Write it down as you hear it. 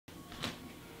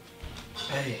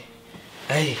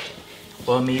Hey,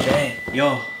 well, me dad,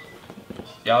 yo,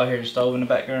 y'all hear the stove in the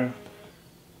background?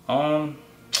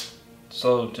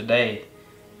 So today,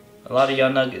 a lot of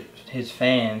y'all Nugget, his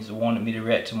fans, wanted me to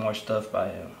react to more stuff by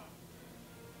him.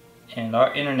 And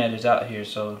our internet is out here,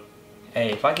 so,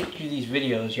 hey, if I get you these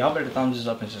videos, y'all better thumbs this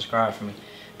up and subscribe for me.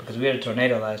 Because we had a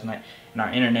tornado last night, and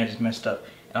our internet is messed up.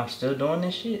 And I'm still doing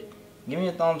this shit. Give me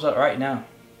a thumbs up right now.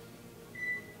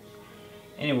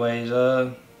 Anyways,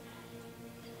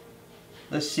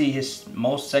 let's see his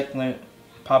most secular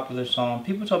popular song.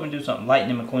 People told me to do something,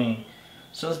 Lightning McQueen.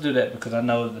 So let's do that because I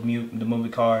know the movie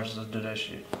Cars. Let's do that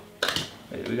shit.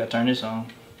 Wait, we gotta turn this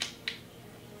on.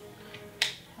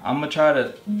 I'm gonna try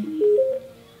to.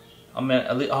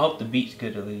 I hope the beat's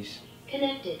good at least.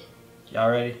 Connected. Y'all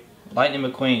ready? Lightning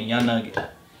McQueen, Young Nugget.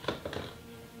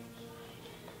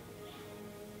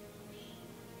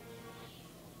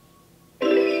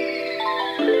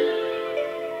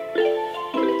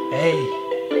 Hey.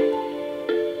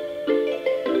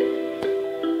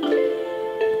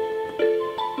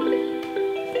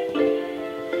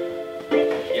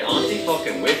 Your auntie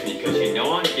fucking with me cause you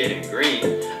know I'm getting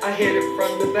green. I hit it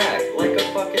from the back like a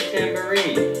fucking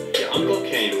tambourine. Your uncle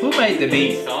came. Who made the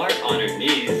beat? He saw her on her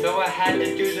knees, so I had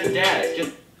to do the dash.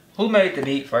 Who made the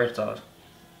beat first off?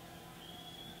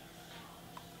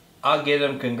 I'll give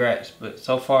him congrats, but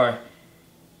so far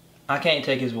I can't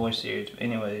take his voice serious. But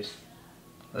anyways,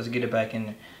 let's get it back in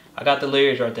there. I got the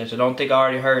lyrics right there, so don't think I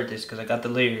already heard this because I got the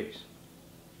lyrics.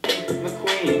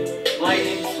 McQueen,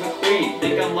 Lightning McQueen,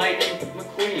 think I'm Lightning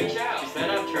McQueen. She said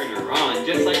I'd turn her on,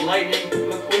 just like Lightning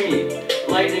McQueen.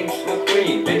 Lightning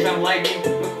McQueen, bitch I'm Lightning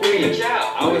McQueen.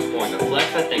 I was born to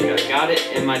flex, I think I got it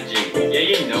in my genes. Yeah,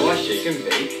 you know I shake and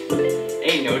bake,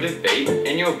 ain't no debate.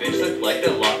 And your bitch look like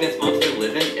the Loch Ness monster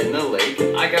living in the lake.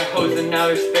 I got hoes in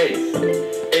outer space,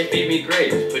 they feed me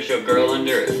grapes. Put your girl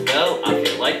under a spell, I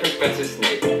feel like Professor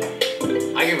Snape.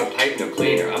 I give a pipe no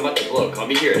cleaner, I'm about to blow, call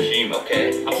me Hiroshima,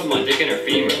 okay? I put my dick in her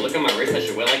femur, look at my wrist, I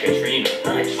should wet like Katrina.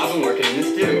 Nice. I've been working in the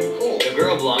stew. Cool. The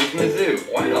girl belongs in the zoo.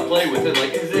 Why? I'll play with it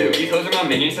like a zoo. These hoes are my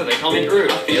minions, so they call me Drew.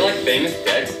 I feel like famous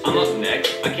Dex, I'm up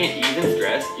next. I can't even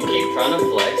stress, you keep trying to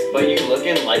flex, but you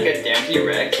looking like a damn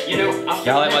T-Rex. You know,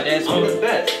 y'all like my dance I'm the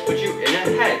best, put you in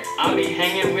a hex. I'll be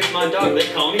hanging with my dog,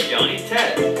 they call me Johnny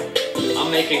Test. I'm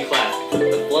making classics,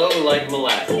 the flow like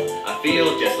molasses. I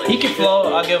feel just like he can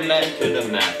flow, I'll give him that. To the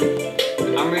masses.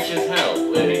 I'm rich as hell,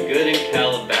 living good in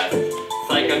Calabasas.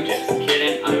 Psych, I'm just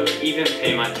kidding, I don't even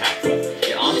pay my taxes.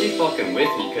 Your auntie fucking with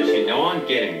me cause you know I'm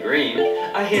getting green.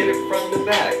 I hit it from the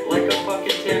back like a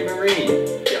fucking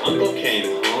tambourine. Your uncle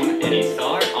came home and he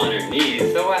saw her on her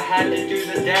knees, so I had to do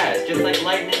the dash, just like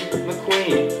Lightning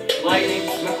McQueen. Lightning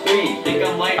McQueen, think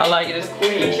I'm Lightning I like it.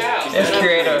 McQueen. It's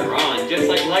creative. Just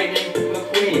like Lightning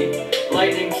McQueen.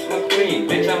 Lightning McQueen,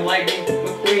 bitch I'm Lightning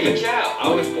McQueen.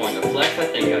 I was born to flex, I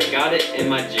think I got it in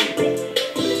my genes.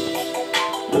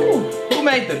 Ooh, who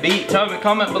made the beat? Tell me,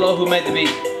 comment below who made the beat.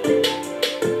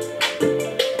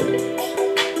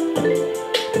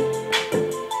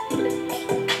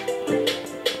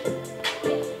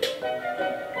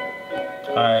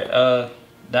 Alright,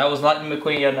 that was Lightning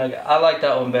McQueen, Young Nugget. I like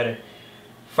that one better.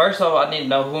 First off, I need to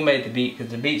know who made the beat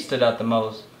because the beat stood out the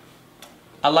most.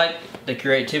 I like the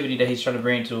creativity that he's trying to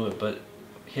bring to it, but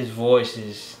his voice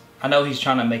is, I know he's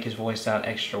trying to make his voice sound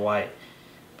extra white,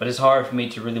 but it's hard for me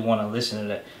to really want to listen to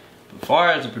that. As far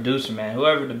as the producer, man,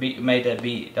 whoever made that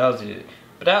beat, that was it.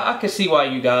 But I can see why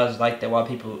you guys like that, why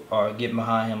people are getting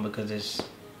behind him, because it's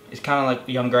kind of like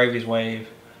Young Gravy's wave.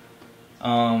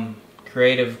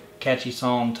 Creative, catchy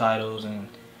song titles and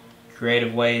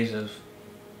creative ways of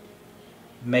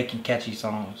making catchy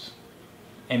songs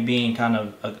and being kind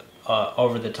of a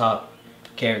over the top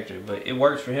character, but it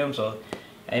works for him. So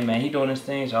hey man, he doing his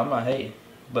thing, so I'm not hating.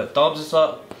 But thumbs us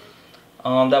up.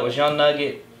 That was Young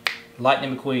Nugget,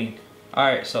 Lightning McQueen.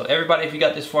 Alright, so everybody, if you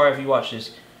got this far, if you watch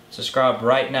this, subscribe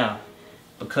right now.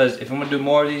 Because if I'm going to do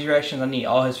more of these reactions, I need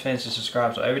all his fans to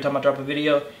subscribe. So every time I drop a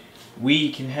video,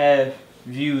 we can have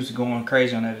views going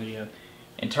crazy on that video.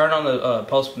 And turn on the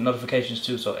post notifications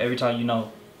too, so every time you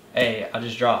know, hey, I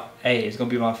just dropped. Hey, it's going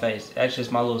to be my face. Actually,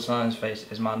 it's my little son's face.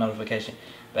 It's my notification.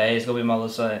 But hey, it's going to be my little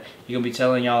son. He's going to be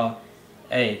telling y'all,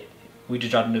 hey, we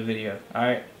just dropped a new video.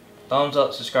 Alright? Thumbs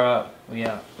up, subscribe. We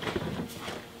out.